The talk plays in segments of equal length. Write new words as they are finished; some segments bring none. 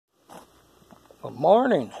Good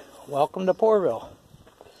morning. Welcome to Poorville.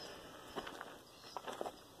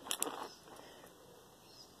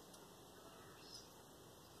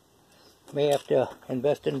 May have to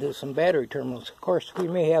invest into some battery terminals. Of course, we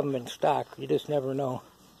may have them in stock. You just never know.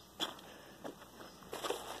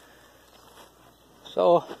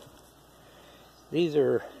 So, these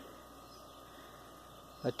are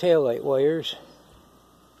the taillight wires.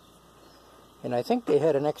 And I think they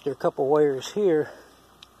had an extra couple wires here.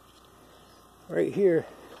 Right here.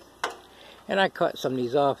 And I cut some of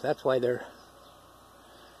these off. That's why they're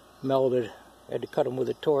melted. I had to cut them with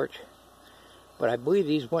a torch. But I believe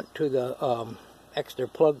these went to the extra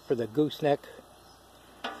plug for the gooseneck.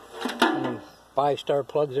 Bi-star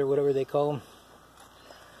plugs or whatever they call them.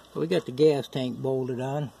 But we got the gas tank bolted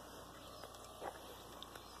on.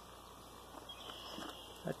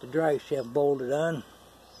 Got the drive shaft bolted on.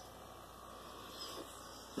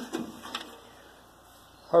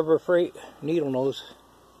 Harbor Freight needle nose.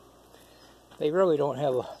 They really don't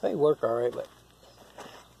have a, they work alright, but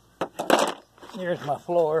here's my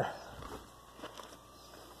floor.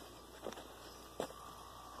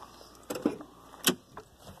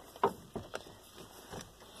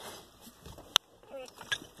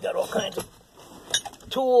 Got all kinds of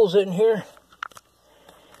tools in here.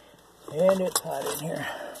 And it's hot in here.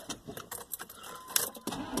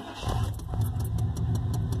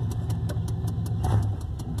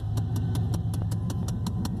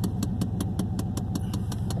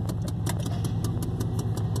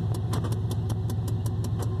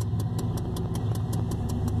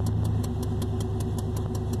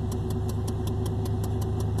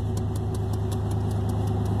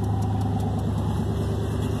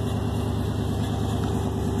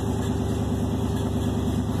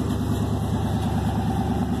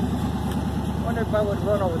 If I would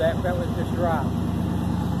run over that, that would just drop.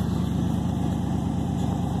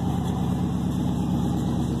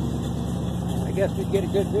 I guess we'd get a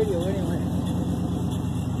good video anyway.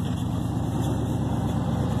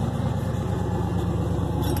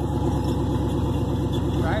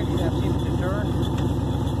 Right, you have to see if it turn.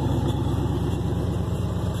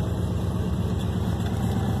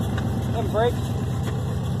 Them brakes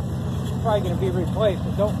probably going to be replaced.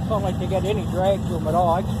 It don't sound like they got any drag to them at all.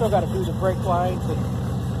 I still got to do the brake lines and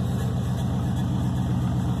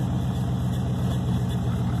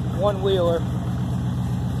one wheeler.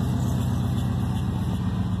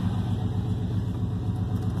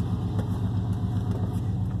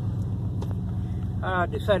 I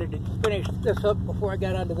decided to finish this up before I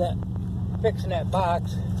got onto that, fixing that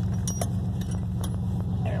box.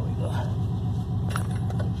 There we go.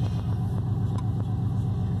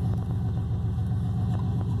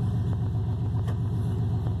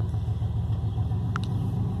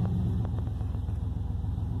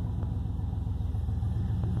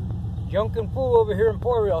 Junkin' Fool over here in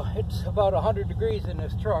Poorville. It's about 100 degrees in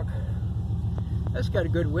this truck. That's got a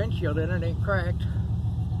good windshield in it, ain't cracked.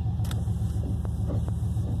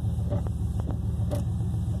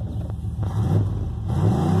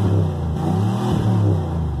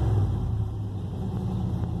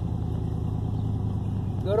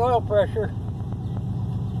 Good oil pressure.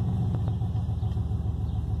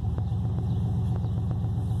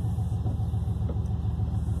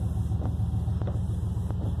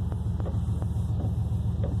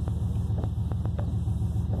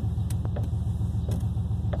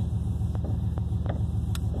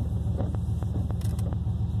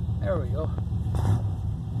 There we go.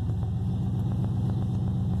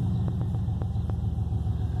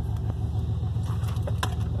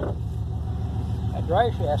 That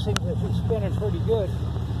drive shaft seems to be spinning pretty good.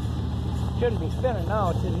 Shouldn't be spinning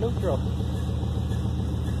now, it's in neutral.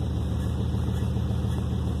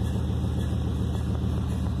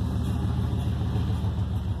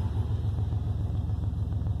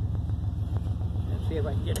 Let's see if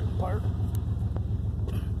I can get it apart.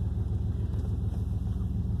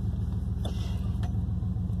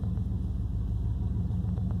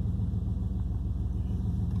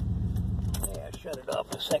 Shut it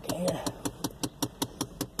off a second here.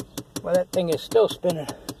 Well, that thing is still spinning.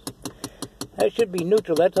 That should be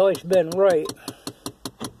neutral. That's always been right.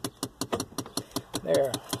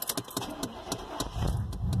 There.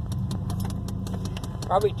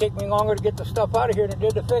 Probably take me longer to get the stuff out of here than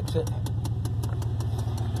it did to fix it.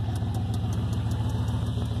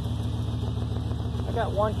 I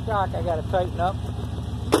got one shock I got to tighten up.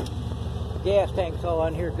 The gas tank's all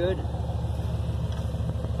on here good.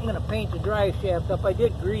 I'm going to paint the drive shaft up. I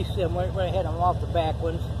did grease them right when I had them off the back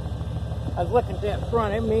ones. I was looking at that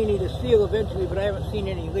front. I may need a seal eventually, but I haven't seen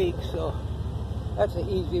any leaks, so that's an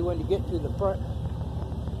easy one to get to the front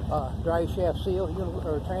drive shaft seal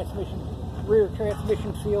or transmission rear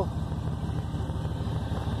transmission seal.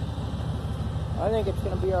 I think it's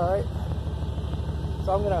going to be alright.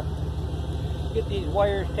 So I'm going to get these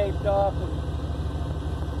wires taped off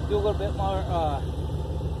and do a little bit more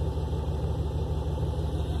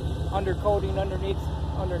undercoating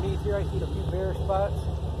underneath here. I see a few bare spots.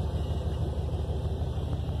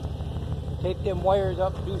 Tape them wires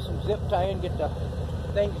up, do some zip tying, get the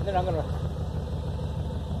things, and then I'm going to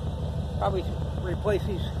probably replace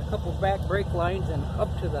these couple back brake lines and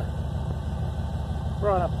up to the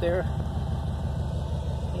front up there.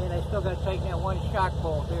 And I still got to tighten that one shock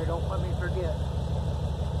bolt there, don't let me forget.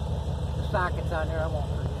 The sockets on there, I won't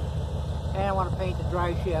forget. And I want to paint the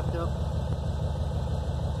drive shaft up.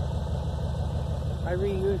 I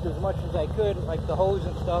reused as much as I could, like the hose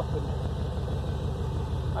and stuff, and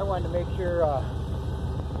I wanted to make sure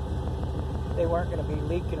they weren't going to be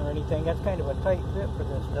leaking or anything. That's kind of a tight fit for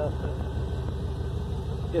this stuff.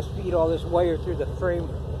 Just feed all this wire through the frame,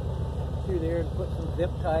 through there, and put some zip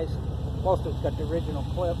ties. Most of it's got the original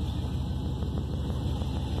clips.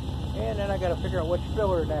 And then I got to figure out which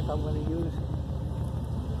filler neck I'm going to use.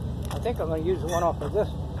 I think I'm going to use the one off of this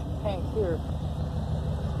tank here.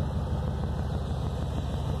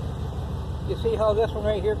 You see how this one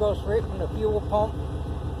right here goes straight from the fuel pump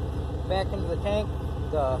back into the tank?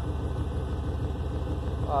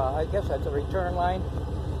 I guess that's a return line.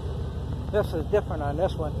 This is different on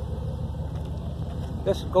this one.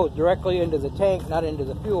 This goes directly into the tank, not into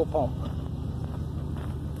the fuel pump.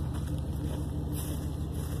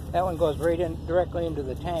 That one goes right in, directly into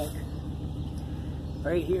the tank.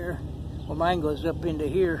 Right here. Well, mine goes up into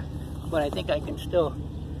here, but I think I can still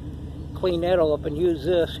clean that all up and use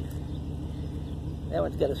this. That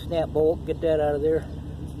one's got a snap bolt. Get that out of there.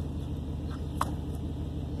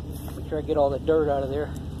 Make sure I get all the dirt out of there.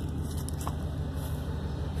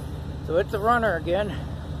 So it's a runner again.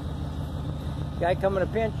 Guy come in a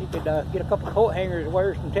pinch, you could get a couple coat hangers,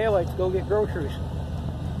 wire some taillights, go get groceries.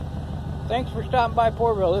 Thanks for stopping by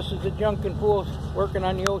Poorville. This is the Junkin' Fools working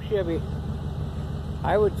on the old Chevy.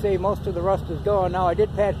 I would say most of the rust is gone. Now I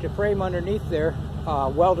did patch the frame underneath there,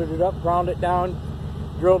 welded it up, ground it down,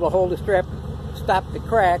 drilled a hole to stop the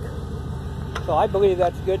crack. So I believe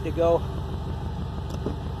that's good to go.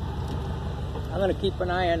 I'm going to keep an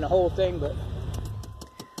eye on the whole thing, but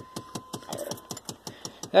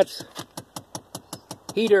that's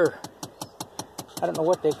heater. I don't know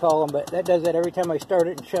what they call them, but that does that every time I start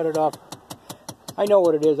it and shut it off. I know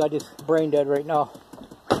what it is. I just brain dead right now.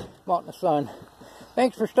 I'm out in the sun.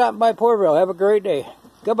 Thanks for stopping by Poorville. Have a great day.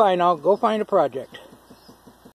 Goodbye now. Go find a project.